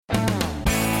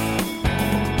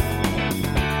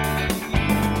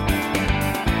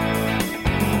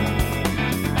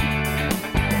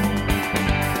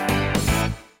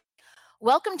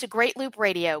Welcome to Great Loop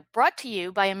Radio, brought to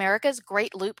you by America's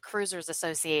Great Loop Cruisers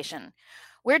Association.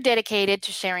 We're dedicated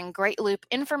to sharing Great Loop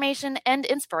information and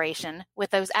inspiration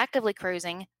with those actively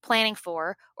cruising, planning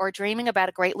for, or dreaming about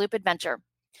a Great Loop adventure.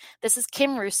 This is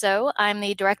Kim Russo. I'm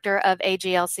the director of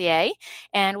AGLCA,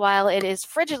 and while it is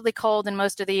frigidly cold in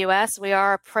most of the U.S., we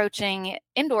are approaching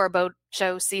indoor boat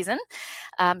show season.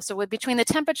 So between the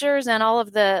temperatures and all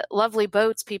of the lovely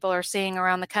boats people are seeing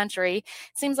around the country,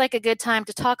 it seems like a good time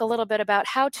to talk a little bit about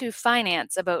how to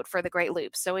finance a boat for the Great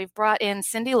Loop. So we've brought in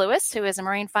Cindy Lewis, who is a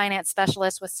marine finance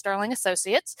specialist with Sterling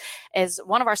Associates, as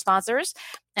one of our sponsors,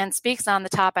 and speaks on the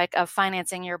topic of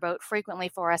financing your boat frequently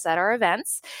for us at our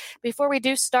events. Before we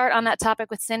do start on that topic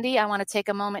with Cindy, I want to take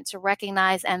a moment to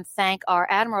recognize and thank our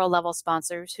Admiral level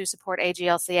sponsors who support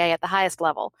AGLCA at the highest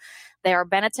level. They are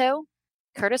Beneteau,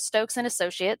 Curtis Stokes and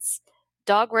Associates,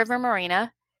 Dog River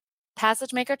Marina,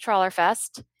 Passage Maker Trawler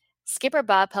Fest, Skipper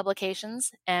Bob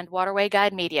Publications, and Waterway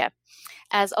Guide Media.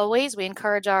 As always, we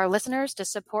encourage our listeners to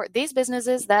support these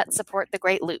businesses that support the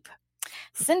Great Loop.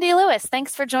 Cindy Lewis,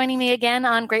 thanks for joining me again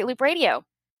on Great Loop Radio.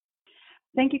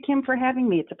 Thank you, Kim, for having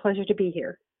me. It's a pleasure to be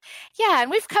here. Yeah,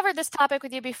 and we've covered this topic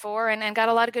with you before and got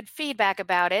a lot of good feedback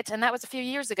about it, and that was a few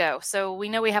years ago. So we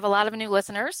know we have a lot of new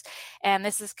listeners, and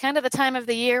this is kind of the time of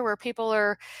the year where people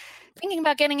are thinking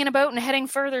about getting in a boat and heading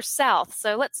further south.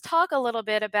 So let's talk a little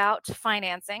bit about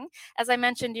financing. As I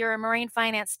mentioned, you're a marine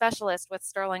finance specialist with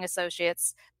Sterling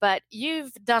Associates, but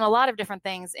you've done a lot of different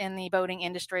things in the boating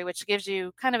industry, which gives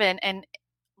you kind of a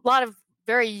lot of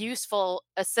very useful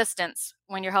assistance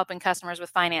when you're helping customers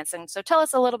with financing. So tell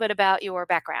us a little bit about your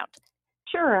background.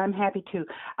 Sure, I'm happy to.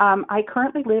 I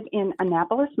currently live in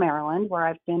Annapolis, Maryland, where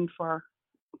I've been for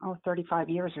 35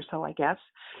 years or so, I guess.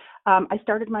 I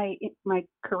started my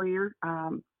career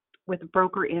with a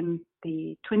broker in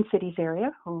the Twin Cities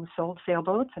area who sold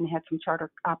sailboats and had some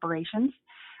charter operations.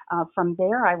 From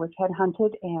there, I was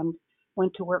headhunted and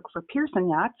went to work for Pearson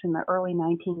Yachts in the early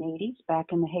 1980s, back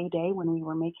in the heyday when we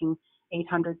were making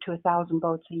 800 to 1,000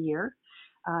 boats a year.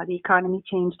 The economy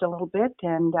changed a little bit,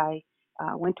 and I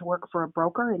went to work for a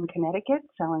broker in Connecticut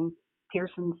selling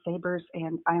Pearson Sabres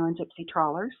and Island Gypsy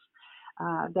trawlers.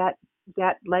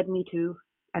 That led me to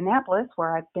Annapolis,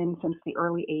 where I've been since the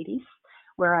early 80s,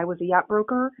 where I was a yacht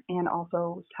broker and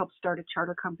also helped start a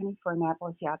charter company for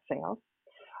Annapolis Yacht Sales.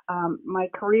 My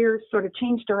career sort of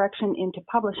changed direction into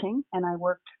publishing, and I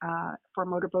worked for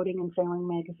Motorboating and Sailing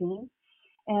magazine,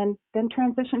 and then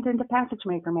transitioned into Passage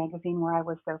Maker magazine, where I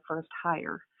was their first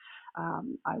hire.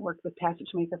 I worked with Passage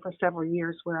Maker for several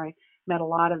years, where I met a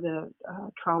lot of the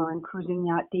trawler and cruising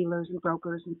yacht dealers and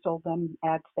brokers and sold them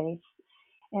ad space.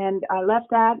 And I left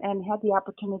that and had the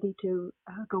opportunity to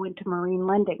go into marine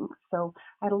lending. So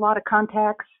I had a lot of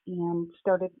contacts and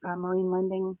started marine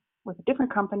lending with a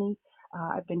different company.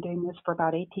 I've been doing this for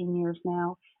about 18 years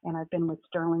now, and I've been with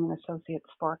Sterling and Associates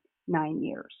for 9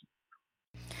 years.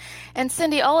 And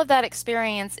Cindy, all of that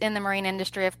experience in the marine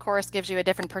industry, of course, gives you a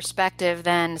different perspective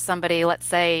than somebody, let's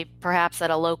say, perhaps at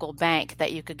a local bank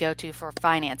that you could go to for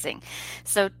financing.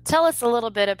 So tell us a little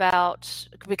bit about,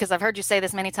 because I've heard you say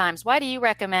this many times, why do you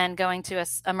recommend going to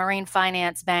a marine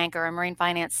finance bank or a marine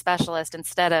finance specialist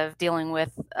instead of dealing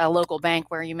with a local bank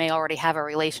where you may already have a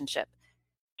relationship?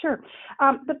 Sure.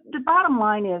 The bottom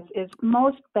line is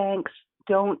most banks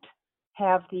don't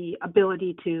have the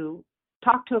ability to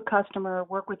talk to a customer,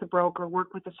 work with a broker,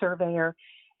 work with a surveyor,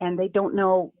 and they don't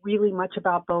know really much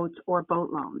about boats or boat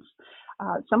loans.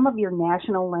 Some of your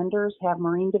national lenders have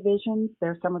marine divisions.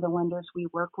 They're some of the lenders we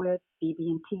work with,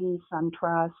 BB&T,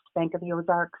 SunTrust, Bank of the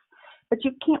Ozarks, but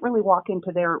you can't really walk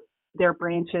into their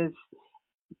branches.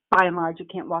 By and large, you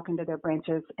can't walk into their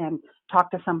branches and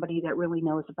talk to somebody that really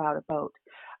knows about a boat.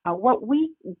 What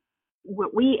we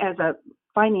as a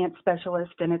finance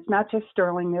specialist, and it's not just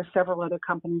Sterling, there's several other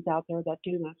companies out there that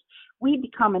do this, we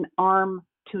become an arm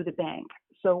to the bank.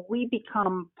 So we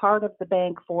become part of the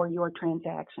bank for your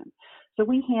transaction. So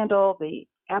we handle the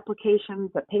applications,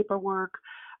 the paperwork.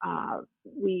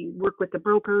 We work with the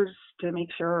brokers to make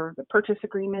sure the purchase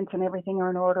agreements and everything are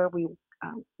in order. We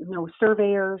know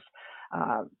surveyors,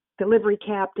 delivery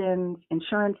captains,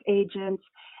 insurance agents,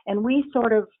 and we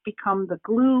sort of become the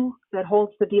glue that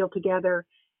holds the deal together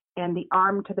and the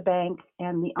arm to the bank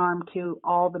and the arm to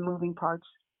all the moving parts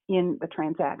in the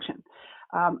transaction.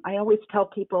 I always tell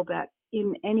people that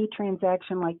in any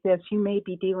transaction like this, you may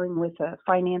be dealing with a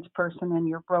finance person and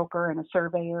your broker and a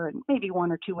surveyor and maybe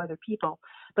one or two other people,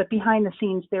 but behind the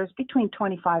scenes, there's between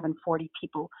 25 and 40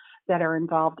 people that are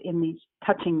involved in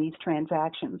touching these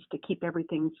transactions to keep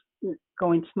everything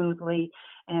going smoothly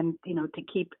and, to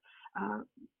keep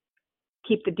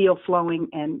the deal flowing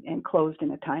and closed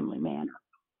in a timely manner.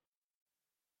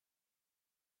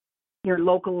 your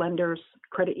local lenders,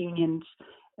 credit unions,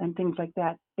 and things like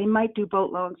that. They might do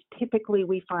boat loans. Typically,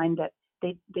 we find that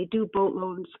they do boat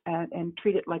loans and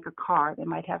treat it like a car. They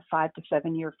might have 5 to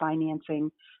 7 year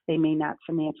financing. They may not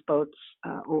finance boats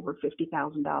over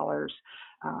 $50,000,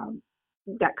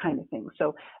 that kind of thing.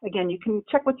 So again, you can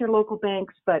check with your local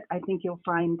banks, but I think you'll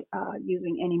find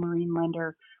using any marine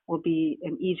lender will be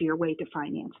an easier way to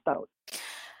finance boats.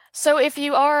 So if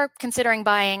you are considering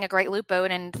buying a Great Loop boat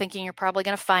and thinking you're probably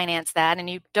going to finance that and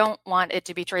you don't want it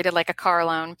to be treated like a car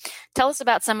loan, tell us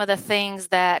about some of the things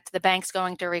that the bank's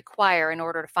going to require in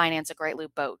order to finance a Great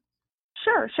Loop boat.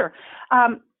 Sure.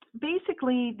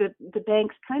 Basically, the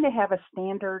banks kind of have a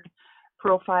standard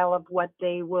profile of what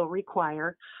they will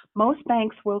require. Most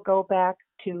banks will go back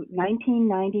to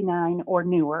 1999 or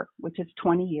newer, which is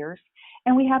 20 years.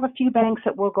 And we have a few banks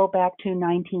that will go back to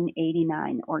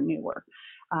 1989 or newer.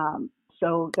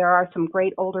 So there are some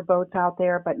great older boats out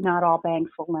there, but not all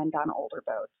banks will lend on older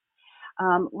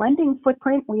boats. Lending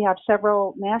footprint, we have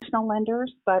several national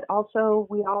lenders, but also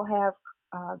we all have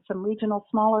some regional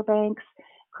smaller banks,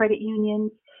 credit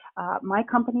unions. My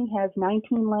company has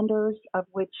 19 lenders, of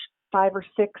which 5 or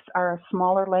 6 are a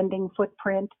smaller lending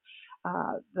footprint.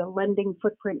 The lending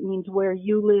footprint means where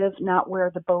you live, not where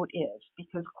the boat is,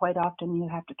 because quite often you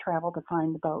have to travel to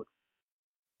find the boat.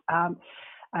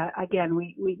 Again,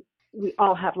 we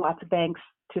all have lots of banks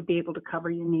to be able to cover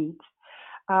your needs.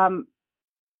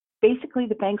 Basically,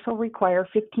 the banks will require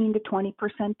 15 to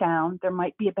 20% down. There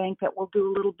might be a bank that will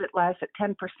do a little bit less at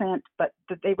 10%, but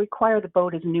they require the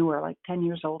boat is newer, like 10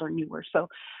 years old or newer. So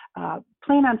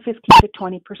plan on 15 to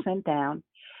 20% down.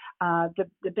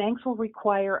 The banks will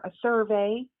require a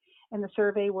survey, and the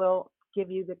survey will give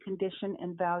you the condition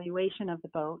and valuation of the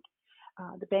boat.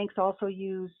 The banks also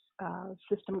use a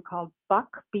system called BUC,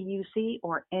 B-U-C,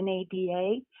 or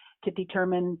NADA, to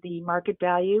determine the market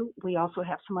value. We also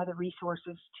have some other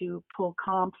resources to pull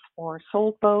comps for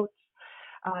sold boats.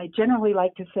 I generally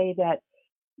like to say that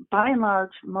by and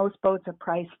large, most boats are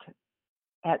priced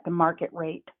at the market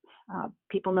rate.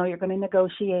 People know you're going to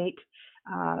negotiate.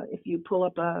 If you pull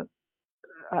up a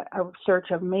search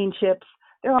of main ships,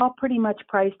 they're all pretty much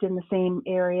priced in the same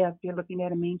area. If you're looking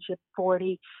at a main ship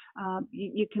 40,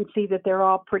 you can see that they're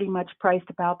all pretty much priced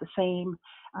about the same.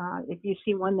 If you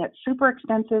see one that's super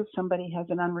expensive, somebody has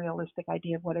an unrealistic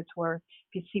idea of what it's worth.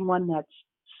 If you see one that's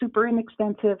super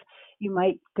inexpensive, you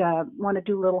might want to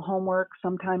do a little homework.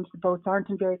 Sometimes the boats aren't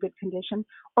in very good condition,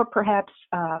 or perhaps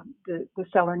the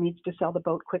seller needs to sell the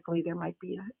boat quickly. There might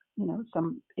be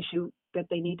some issue that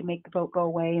they need to make the boat go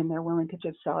away, and they're willing to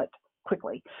just sell it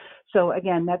quickly. So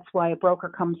again, that's why a broker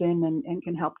comes in and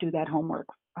can help do that homework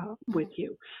with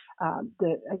you.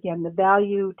 The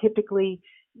value, typically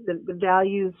the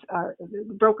values are,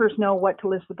 the brokers know what to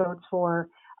list the boats for.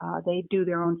 They do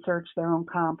their own search, their own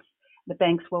comps. The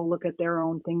banks will look at their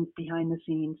own things behind the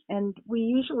scenes. And we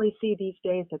usually see these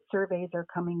days that surveys are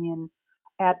coming in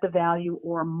at the value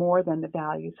or more than the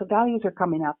value. So values are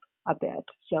coming up a bit.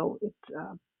 So it's,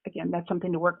 again, that's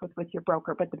something to work with your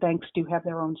broker, but the banks do have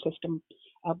their own system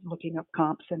of looking up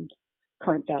comps and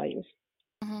current values.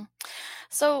 Mm-hmm.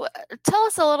 So tell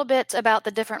us a little bit about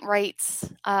the different rates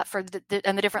and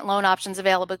the different loan options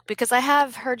available, because I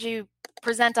have heard you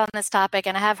present on this topic,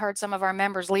 and I have heard some of our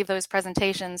members leave those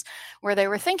presentations where they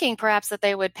were thinking perhaps that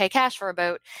they would pay cash for a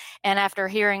boat, and after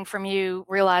hearing from you,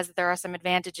 realize that there are some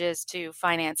advantages to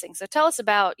financing. So tell us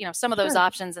about some of those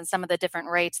options and some of the different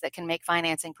rates that can make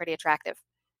financing pretty attractive.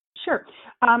 Sure.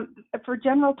 For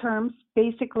general terms,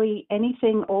 basically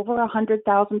anything over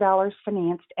 $100,000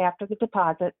 financed after the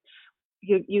deposit,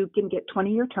 you can get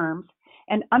 20-year terms,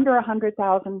 and under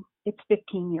 $100,000, it's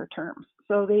 15-year terms.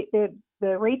 So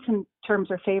the rates and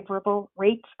terms are favorable.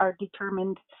 Rates are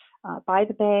determined by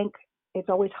the bank. It's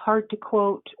always hard to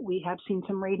quote. We have seen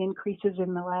some rate increases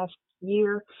in the last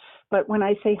year, but when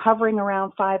I say hovering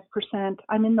around 5%,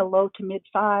 I'm in the low to mid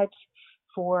fives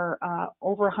for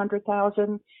over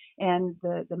 100,000, and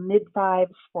the mid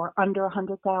fives for under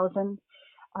 100,000.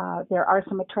 There are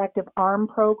some attractive ARM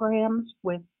programs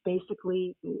with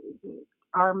basically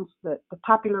arms. The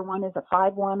popular one is a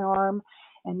 5-1 arm,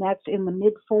 and that's in the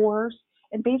mid fours.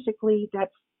 And basically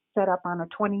that's set up on a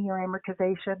 20-year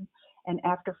amortization, and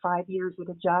after 5 years it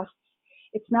adjusts.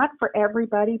 It's not for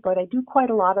everybody, but I do quite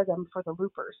a lot of them for the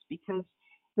loopers, because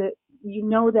you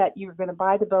know that you're going to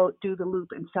buy the boat, do the loop,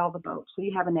 and sell the boat. So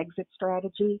you have an exit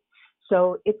strategy.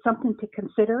 So it's something to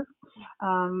consider.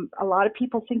 A lot of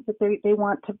people think that they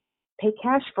want to pay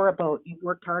cash for a boat. You've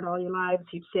worked hard all your lives,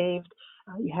 you've saved,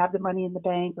 you have the money in the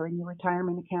bank or in your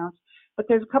retirement accounts. But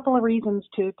there's a couple of reasons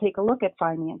to take a look at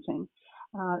financing.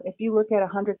 If you look at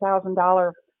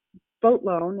 $100,000 boat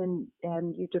loan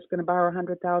and you're just going to borrow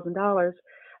 $100,000,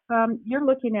 you're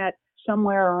looking at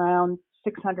somewhere around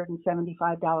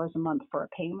 $675 a month for a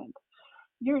payment.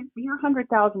 Your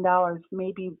 $100,000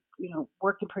 may be,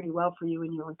 working pretty well for you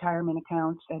in your retirement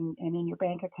accounts and in your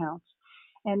bank accounts.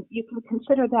 And you can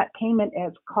consider that payment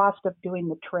as cost of doing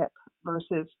the trip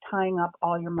versus tying up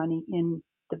all your money in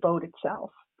the boat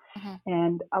itself. Mm-hmm.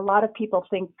 And a lot of people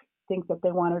think that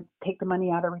they want to take the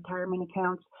money out of retirement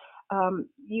accounts.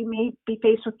 You may be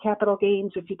faced with capital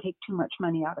gains if you take too much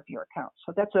money out of your account.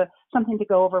 So that's something to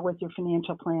go over with your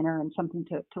financial planner and something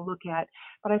to look at.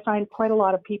 But I find quite a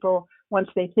lot of people, once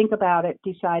they think about it,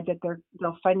 decide that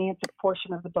they'll finance a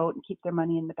portion of the boat and keep their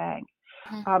money in the bank.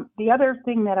 Mm-hmm. The other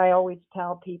thing that I always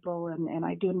tell people, and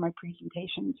I do in my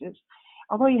presentations, is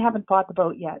although you haven't bought the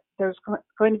boat yet, there's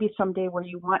going to be some day where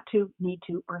you want to, need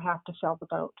to, or have to sell the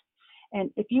boat. And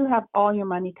if you have all your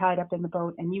money tied up in the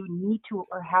boat and you need to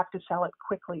or have to sell it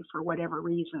quickly for whatever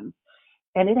reason,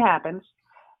 and it happens,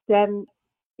 then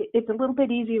it's a little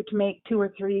bit easier to make 2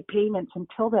 or 3 payments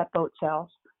until that boat sells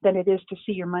than it is to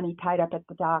see your money tied up at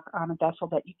the dock on a vessel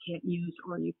that you can't use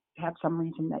or you have some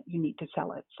reason that you need to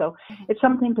sell it. So Mm-hmm. it's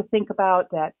something to think about,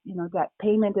 that, that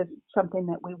payment is something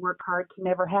that we work hard to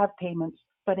never have payments.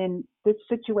 But in this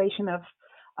situation of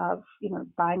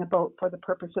buying a boat for the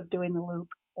purpose of doing the loop,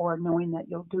 or knowing that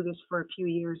you'll do this for a few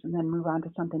years and then move on to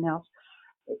something else,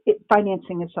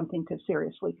 financing is something to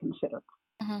seriously consider.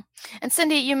 Mm-hmm. And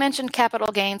Cindy, you mentioned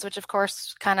capital gains, which of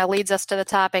course kind of leads us to the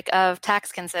topic of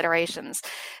tax considerations.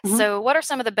 Mm-hmm. So what are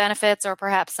some of the benefits or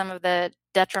perhaps some of the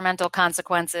detrimental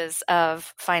consequences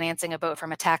of financing a boat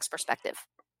from a tax perspective?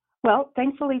 Well,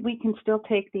 thankfully, we can still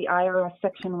take the IRS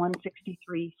Section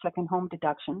 163 second home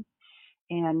deduction.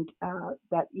 And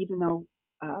that, even though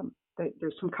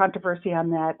there's some controversy on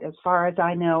that, as far as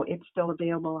I know, it's still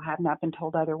available. I have not been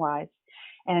told otherwise.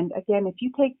 And again, if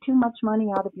you take too much money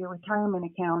out of your retirement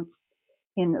accounts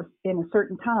in a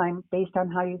certain time, based on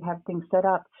how you have things set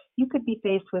up, you could be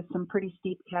faced with some pretty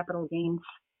steep capital gains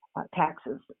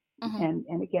taxes. Mm-hmm.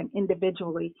 And again,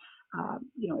 individually,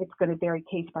 it's going to vary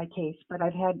case by case. But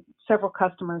I've had several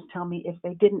customers tell me if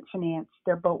they didn't finance,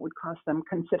 their boat would cost them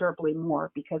considerably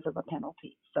more because of a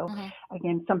penalty. So Mm-hmm.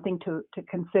 again, something to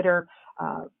consider,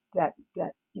 that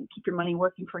keep your money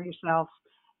working for yourself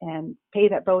and pay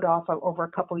that boat off over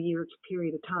a couple years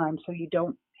period of time, so you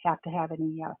don't have to have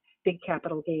any big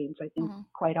capital gains. I think Mm-hmm.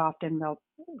 quite often the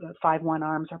 5/1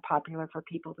 arms are popular for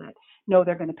people that know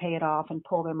they're going to pay it off and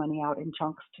pull their money out in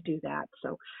chunks to do that.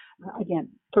 So again,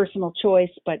 personal choice,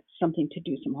 but something to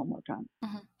do some homework on.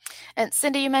 Mm-hmm. And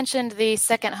Cindy, you mentioned the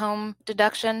second home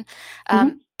deduction.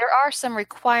 Mm-hmm. There are some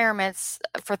requirements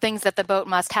for things that the boat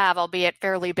must have, albeit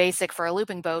fairly basic for a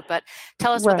looping boat, but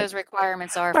tell us what Right. those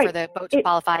requirements are for Right. the boat to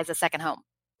qualify as a second home.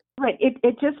 Right. It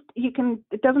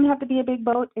doesn't have to be a big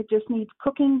boat. It just needs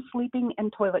cooking, sleeping,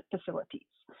 and toilet facilities.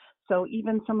 So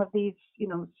even some of these,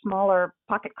 smaller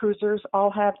pocket cruisers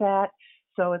all have that.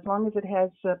 So as long as it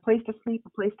has a place to sleep, a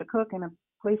place to cook, and a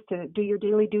place to do your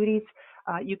daily duties,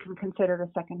 you can consider it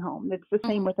a second home. It's the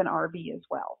same Mm-hmm. with an RV as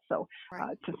well. So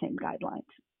Right. it's the same guidelines.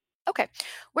 Okay,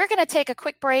 we're going to take a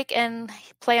quick break and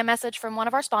play a message from one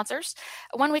of our sponsors.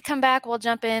 When we come back, we'll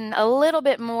jump in a little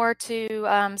bit more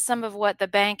to some of what the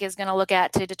bank is going to look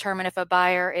at to determine if a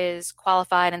buyer is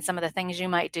qualified and some of the things you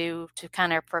might do to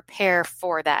kind of prepare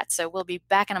for that. So we'll be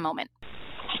back in a moment.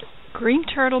 Green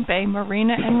Turtle Bay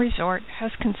Marina and Resort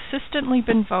has consistently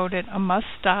been voted a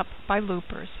must-stop by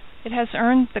loopers. It has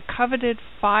earned the coveted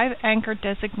 5-anchor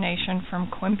designation from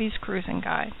Quimby's Cruising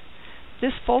Guide.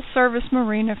 This full-service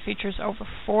marina features over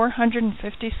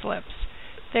 450 slips.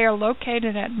 They are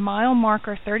located at mile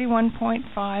marker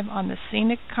 31.5 on the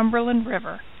scenic Cumberland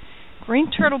River. Green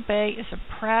Turtle Bay is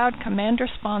a proud commander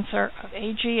sponsor of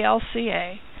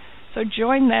AGLCA, so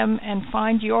join them and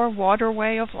find your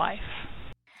waterway of life.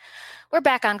 We're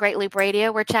back on Great Loop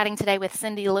Radio. We're chatting today with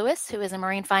Cindy Lewis, who is a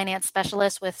marine finance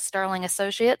specialist with Sterling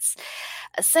Associates.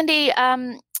 Cindy,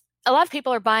 a lot of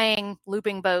people are buying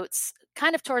looping boats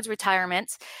kind of towards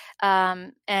retirement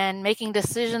and making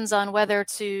decisions on whether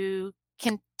to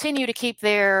continue to keep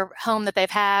their home that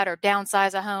they've had or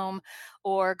downsize a home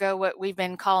or go what we've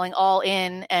been calling all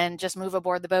in and just move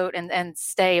aboard the boat and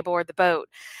stay aboard the boat.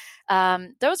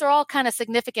 Those are all kind of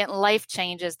significant life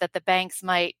changes that the banks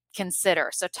might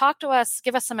consider. So talk to us,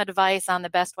 give us some advice on the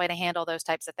best way to handle those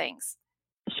types of things.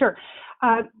 Sure.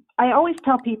 I always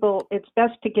tell people it's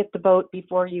best to get the boat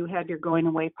before you have your going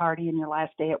away party and your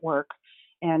last day at work.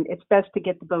 And it's best to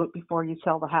get the boat before you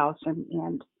sell the house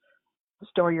and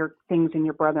store your things in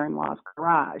your brother-in-law's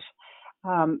garage.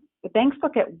 The banks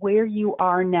look at where you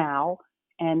are now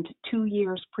and 2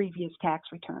 years previous tax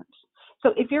returns.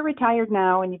 So if you're retired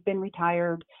now and you've been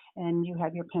retired and you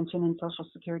have your pension and Social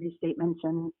Security statements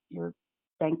and your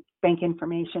bank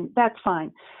information, that's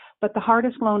fine. But the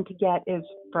hardest loan to get is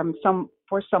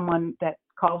for someone that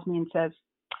calls me and says,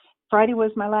 Friday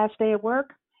was my last day of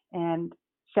work, and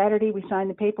Saturday we signed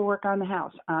the paperwork on the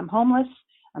house. I'm homeless,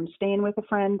 I'm staying with a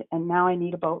friend, and now I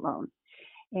need a boat loan.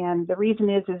 And the reason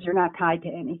is you're not tied to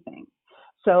anything.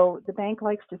 So the bank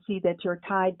likes to see that you're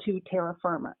tied to terra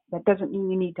firma. That doesn't mean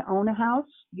you need to own a house.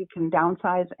 You can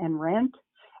downsize and rent.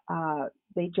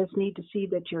 They just need to see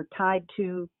that you're tied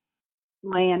to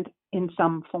land in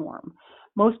some form.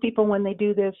 Most people, when they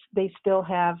do this, they still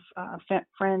have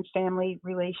friends, family,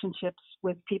 relationships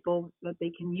with people that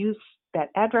they can use that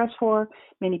address for.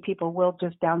 Many people will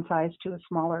just downsize to a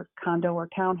smaller condo or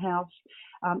townhouse.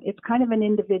 It's kind of an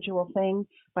individual thing,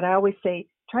 but I always say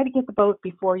try to get the boat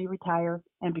before you retire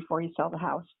and before you sell the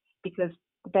house, because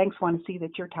the banks want to see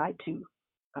that you're tied to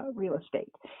real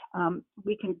estate.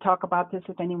 We can talk about this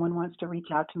if anyone wants to reach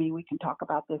out to me. We can talk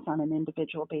about this on an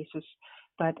individual basis.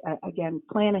 But again,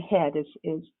 plan ahead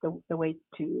is the way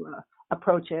to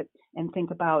approach it, and think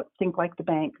like the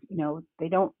bank. They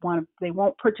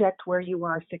won't project where you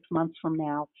are 6 months from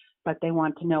now, but they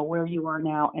want to know where you are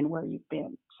now and where you've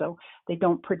been. So they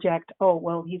don't project, oh,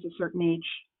 well, he's a certain age,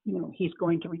 he's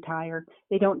going to retire.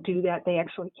 They don't do that. They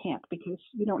actually can't, because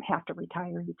you don't have to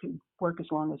retire. You can work as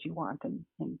long as you want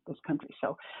in this country.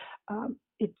 So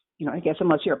it's, I guess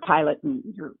unless you're a pilot and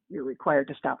you're required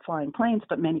to stop flying planes,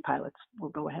 but many pilots will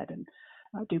go ahead and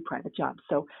do private jobs.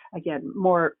 So again,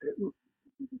 more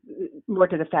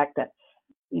to the fact that,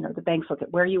 the banks look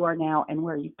at where you are now and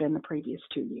where you've been the previous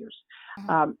 2 years.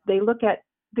 They look at,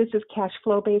 this is cash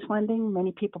flow based lending.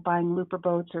 Many people buying looper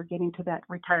boats or getting to that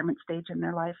retirement stage in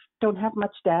their life don't have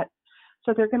much debt.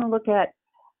 So they're going to look at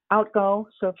outgo.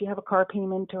 So if you have a car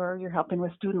payment or you're helping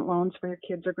with student loans for your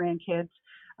kids or grandkids,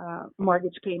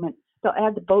 mortgage payment, they'll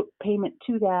add the boat payment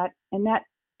to that, and that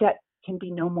debt can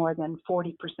be no more than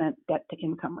 40% debt to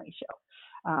income ratio.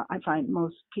 I find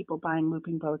most people buying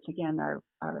looping boats, again,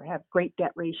 have great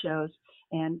debt ratios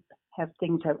and have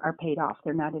things that are paid off.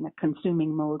 They're not in a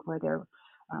consuming mode where they're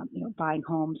buying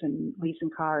homes and leasing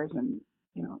cars and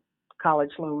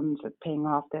college loans and paying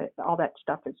off all that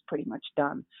stuff is pretty much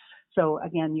done. So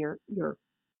again,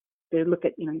 they look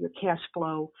at your cash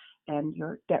flow and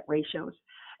your debt ratios.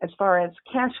 As far as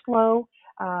cash flow,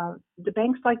 the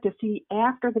banks like to see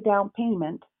after the down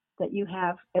payment that you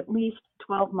have at least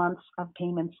 12 months of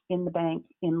payments in the bank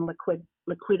in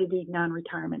liquidity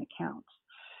non-retirement accounts.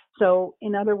 So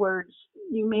in other words,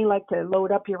 you may like to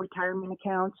load up your retirement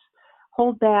accounts,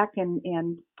 hold back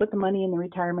and put the money in the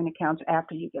retirement accounts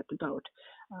after you get the boat.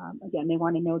 Again, they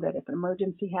want to know that if an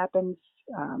emergency happens,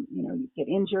 you get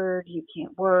injured, you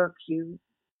can't work, you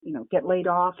get laid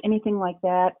off, anything like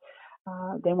that,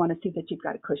 they want to see that you've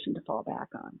got a cushion to fall back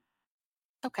on.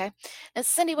 Okay. Now,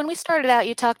 Cindy, when we started out,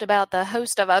 you talked about the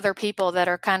host of other people that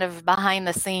are kind of behind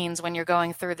the scenes when you're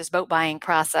going through this boat buying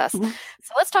process. Mm-hmm.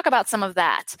 So let's talk about some of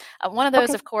that. One of those,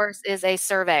 Okay. of course, is a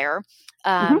surveyor,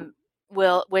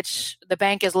 which the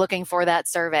bank is looking for that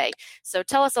survey. So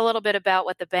tell us a little bit about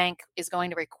what the bank is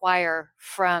going to require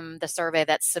from the survey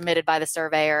that's submitted by the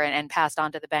surveyor and passed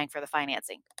on to the bank for the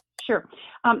financing. Sure.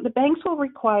 The banks will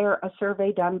require a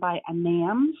survey done by a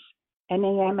NAMS,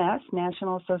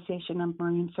 National Association of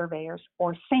Marine Surveyors,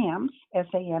 or SAMS,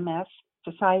 SAMS,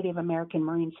 Society of American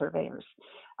Marine Surveyors,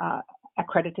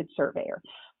 accredited surveyor.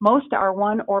 Most are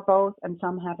one or both, and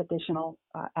some have additional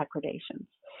accreditations.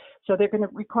 So they're going to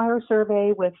require a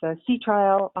survey with a sea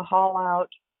trial, a haul out,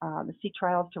 the sea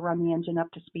trials to run the engine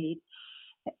up to speed.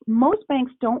 Most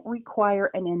banks don't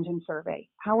require an engine survey.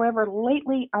 However,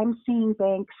 lately I'm seeing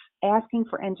banks asking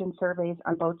for engine surveys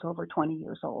on boats over 20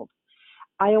 years old.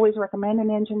 I always recommend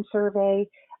an engine survey.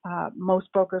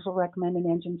 Most brokers will recommend an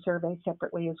engine survey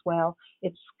separately as well.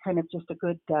 It's kind of just a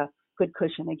good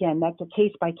cushion. Again, that's a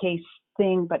case-by-case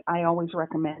thing, but I always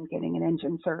recommend getting an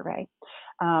engine survey.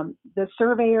 The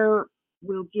surveyor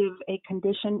will give a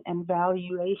condition and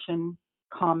valuation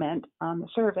comment on the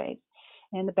survey.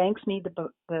 And the banks need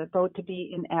the boat to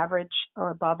be in average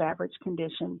or above average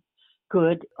condition,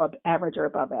 good, average or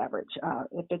above average.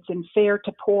 If it's in fair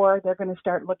to poor, they're going to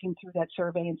start looking through that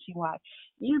survey and see why.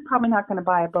 You're probably not going to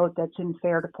buy a boat that's in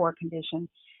fair to poor condition.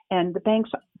 And the banks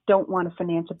don't want to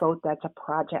finance a boat that's a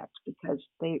project, because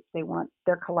they want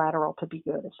their collateral to be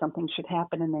good. If something should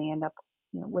happen and they end up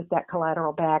with that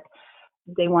collateral back,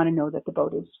 they want to know that the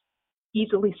boat is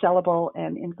easily sellable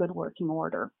and in good working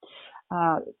order.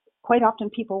 Quite often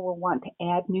people will want to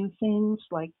add new things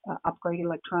like upgrade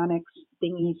electronics,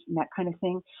 dinghies and that kind of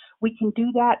thing. We can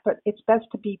do that, but it's best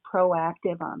to be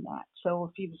proactive on that. So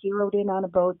if you've zeroed in on a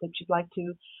boat that you'd like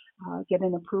to get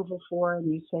an approval for,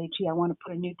 and you say, gee, I want to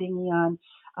put a new dinghy on,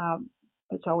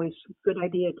 it's always a good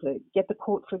idea to get the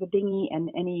quote for the dinghy and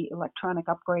any electronic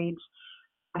upgrades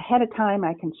ahead of time.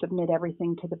 I can submit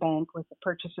everything to the bank with the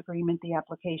purchase agreement, the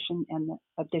application, and the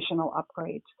additional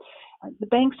upgrades. The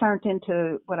banks aren't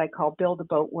into what I call build a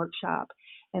boat workshop,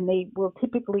 and they will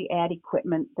typically add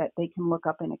equipment that they can look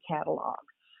up in a catalog.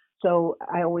 So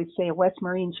I always say a West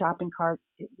Marine shopping cart,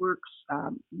 it works.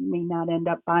 You may not end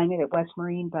up buying it at West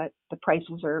Marine, but the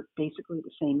prices are basically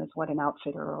the same as what an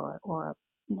outfitter or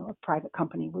a private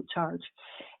company would charge.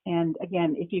 And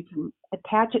again, if you can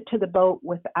attach it to the boat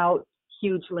without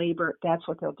huge labor, that's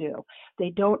what they'll do.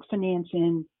 They don't finance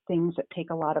in things that take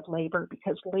a lot of labor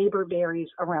because labor varies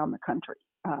around the country.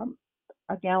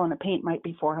 A gallon of paint might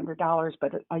be $400,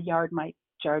 but a yard might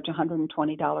charge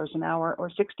 $120 an hour or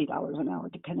 $60 an hour,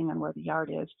 depending on where the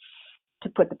yard is, to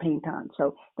put the paint on.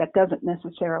 So that doesn't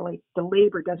necessarily, the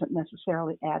labor doesn't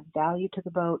necessarily add value to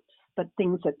the boat, but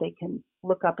things that they can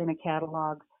look up in a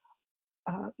catalog,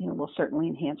 will certainly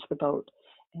enhance the boat.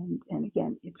 And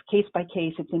again, it's case by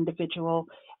case, it's individual.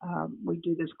 We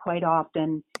do this quite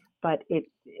often, but it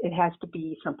has to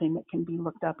be something that can be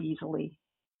looked up easily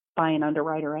by an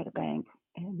underwriter at a bank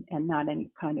and not any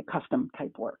kind of custom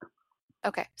type work.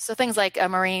 Okay, so things like a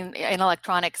marine and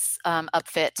electronics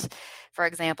upfit, for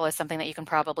example, is something that you can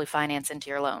probably finance into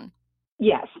your loan.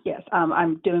 Yes.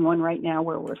 I'm doing one right now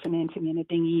where we're financing in a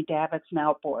dinghy, davits, and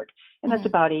outboard, and that's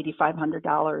about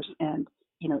 $8,500, and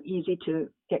easy to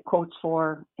get quotes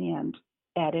for and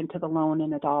add into the loan,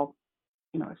 and it all,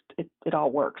 it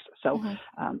all works. So,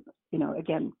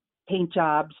 again, paint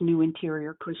jobs, new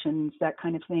interior cushions, that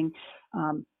kind of thing.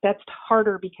 That's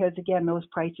harder because again, those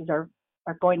prices are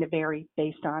going to vary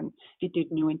based on if you do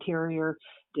new interior,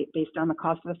 based on the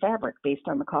cost of the fabric, based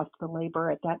on the cost of the labor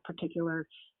at that particular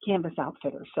canvas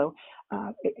outfitter. So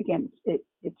again,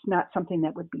 it's not something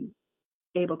that would be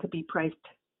able to be priced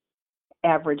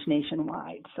average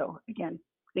nationwide. So again,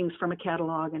 things from a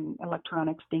catalog and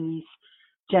electronics, dinghies,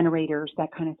 generators, that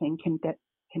kind of thing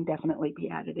can definitely be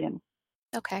added in.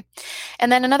 Okay. And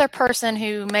then another person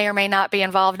who may or may not be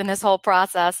involved in this whole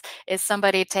process is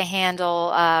somebody to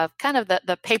handle kind of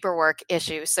the paperwork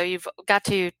issue. So you've got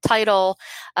to title,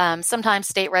 sometimes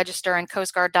state register and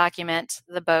Coast Guard document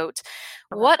the boat.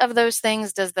 What of those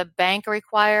things does the bank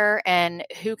require, and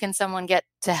who can someone get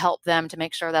to help them to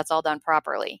make sure that's all done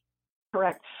properly?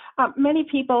 Correct. Many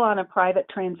people on a private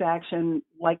transaction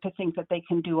like to think that they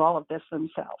can do all of this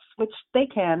themselves, which they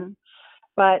can,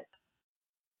 but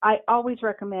I always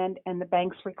recommend, and the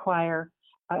banks require,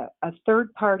 a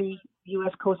third-party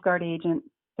U.S. Coast Guard agent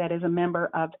that is a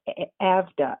member of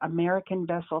AVDA, American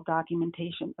Vessel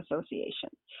Documentation Association.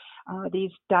 These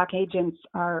dock agents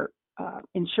are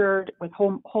insured with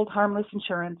hold harmless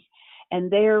insurance,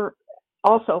 and they're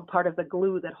also part of the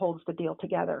glue that holds the deal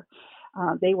together.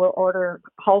 They will order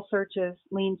hull searches,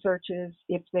 lien searches.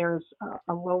 If there's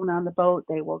a loan on the boat,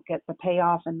 they will get the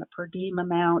payoff and the per diem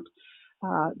amount.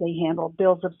 They handle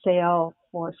bills of sale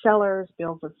for sellers,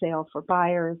 bills of sale for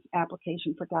buyers,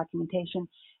 application for documentation.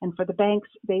 And for the banks,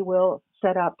 they will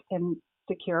set up and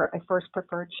secure a first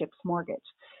preferred ship's mortgage,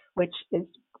 which is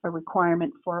a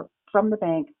requirement from the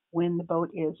bank when the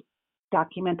boat is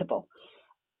documentable.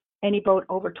 Any boat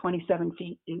over 27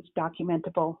 feet is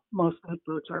documentable. Most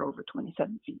boats are over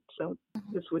 27 feet, so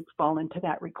this would fall into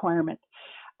that requirement.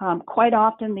 Quite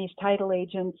often, these title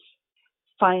agents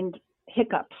find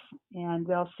hiccups, and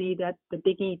they'll see that the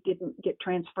dinghy didn't get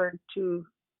transferred to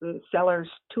the sellers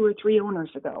 2 or 3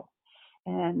 owners ago,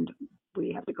 and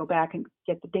we have to go back and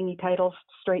get the dinghy titles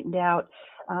straightened out.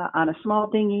 On a small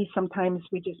dinghy, sometimes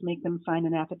we just make them sign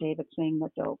an affidavit saying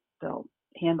that they'll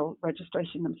handle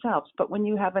registration themselves. But when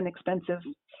you have an expensive,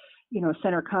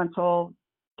 center console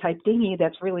type dinghy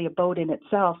that's really a boat in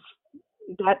itself,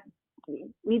 that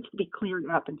needs to be cleared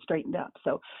up and straightened up.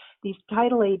 So these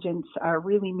title agents are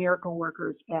really miracle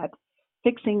workers at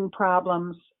fixing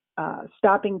problems,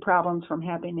 stopping problems from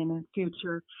happening in the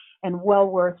future, and well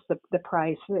worth the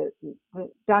price. The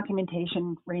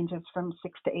documentation ranges from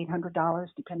 $600 to $800,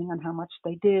 depending on how much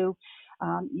they do.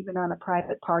 Even on a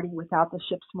private party without the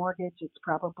ship's mortgage,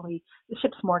 the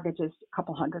ship's mortgage is a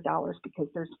couple $100 because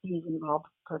there's fees involved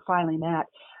for filing that.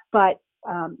 But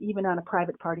even on a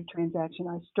private party transaction,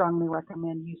 I strongly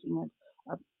recommend using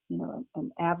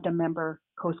an AVDA member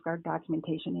Coast Guard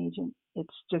documentation agent.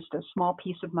 It's just a small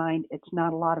peace of mind. It's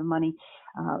not a lot of money.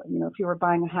 If you were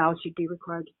buying a house, you'd be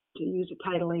required to use a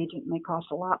title agent, and they cost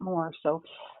a lot more. So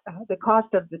the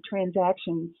cost of the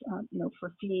transactions,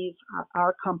 for fees,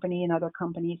 our company and other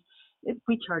companies,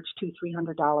 we charge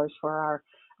 $200-300 for our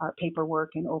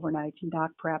paperwork and overnights and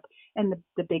doc prep, and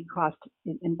the big cost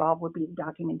involved would be the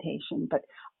documentation. But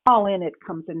all in, it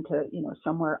comes into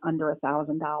somewhere under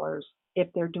 $1,000. If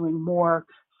they're doing more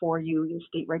for you, your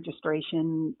state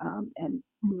registration and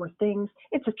more things,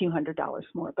 it's a few $100s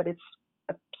more. But it's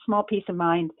a small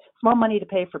money to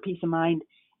pay for peace of mind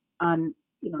on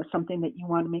something that you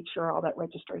want to make sure all that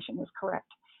registration is correct.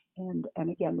 And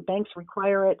again, the banks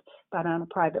require it, but on a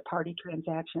private party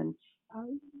transaction,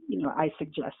 I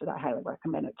suggest it. I highly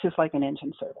recommend it. Just like an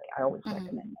engine survey, I always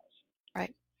recommend those.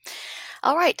 Right.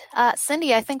 All right,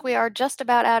 Cindy, I think we are just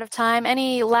about out of time.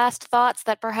 Any last thoughts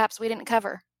that perhaps we didn't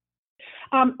cover?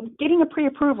 Getting a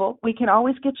pre-approval, we can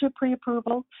always get you a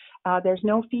pre-approval. There's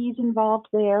no fees involved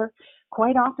there.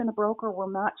 Quite often a broker will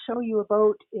not show you a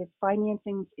boat if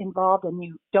financing's involved and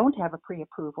you don't have a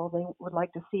pre-approval. They would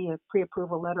like to see a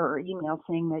pre-approval letter or email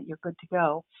saying that you're good to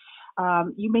go.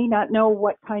 You may not know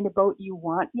what kind of boat you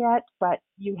want yet, but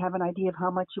you have an idea of how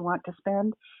much you want to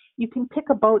spend. You can pick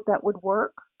a boat that would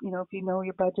work. If you know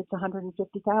your budget's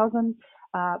 $150,000,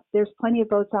 there's plenty of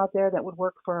boats out there that would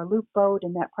work for a loop boat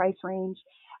in that price range.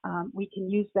 We can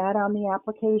use that on the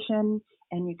application,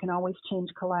 and you can always change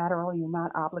collateral. You're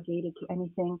not obligated to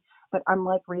anything. But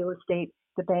unlike real estate,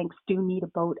 the banks do need a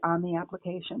boat on the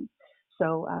application.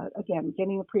 So again,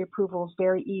 getting a pre-approval is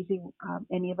very easy.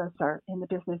 Any of us are in the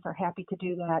business are happy to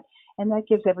do that, and that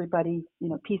gives everybody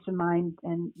peace of mind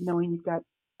and knowing you've got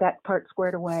that part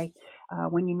squared away.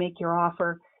 When you make your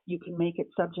offer, you can make it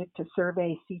subject to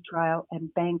survey, sea trial,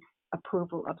 and bank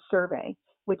approval of survey,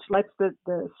 which lets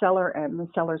the seller and the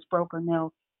seller's broker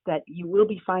know that you will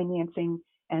be financing,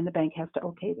 and the bank has to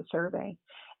okay the survey.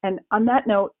 And on that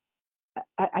note,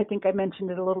 I think I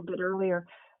mentioned it a little bit earlier.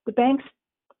 The banks,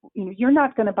 you're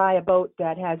not going to buy a boat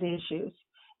that has issues,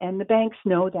 and the banks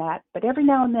know that. But every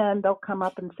now and then they'll come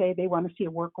up and say they want to see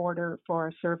a work order for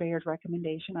a surveyor's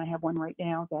recommendation. I have one right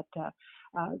now that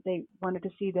they wanted to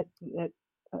see that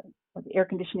the air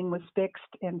conditioning was fixed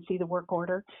and see the work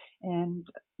order. And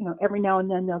every now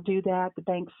and then they'll do that. The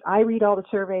banks, I read all the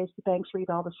surveys. The banks read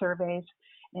all the surveys.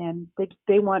 And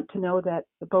they want to know that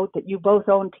the boat that you both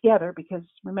own together, because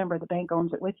remember the bank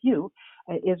owns it with you,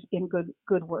 is in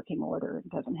good working order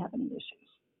and doesn't have any issues.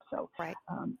 So right.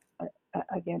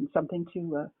 Again, something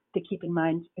to keep in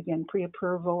mind. Again,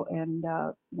 pre-approval and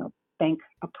bank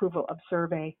approval of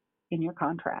survey in your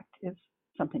contract is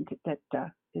something that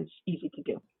is easy to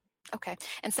do. Okay.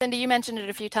 And Cindy, you mentioned it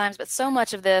a few times, but so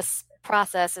much of this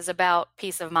process is about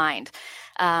peace of mind.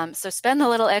 So spend a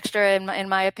little extra. In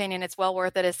my opinion, it's well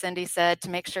worth it, as Cindy said, to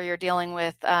make sure you're dealing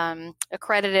with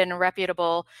accredited and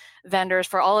reputable vendors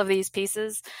for all of these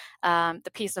pieces.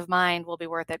 The peace of mind will be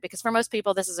worth it, because for most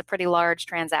people, this is a pretty large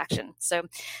transaction. So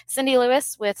Cindy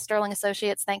Lewis with Sterling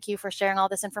Associates, thank you for sharing all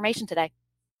this information today.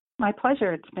 My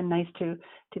pleasure. It's been nice to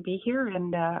be here,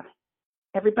 and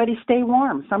everybody stay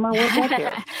warm. Summer will get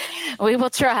here. We will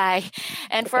try.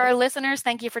 And for our listeners,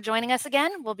 thank you for joining us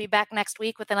again. We'll be back next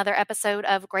week with another episode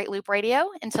of Great Loop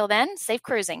Radio. Until then, safe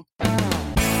cruising.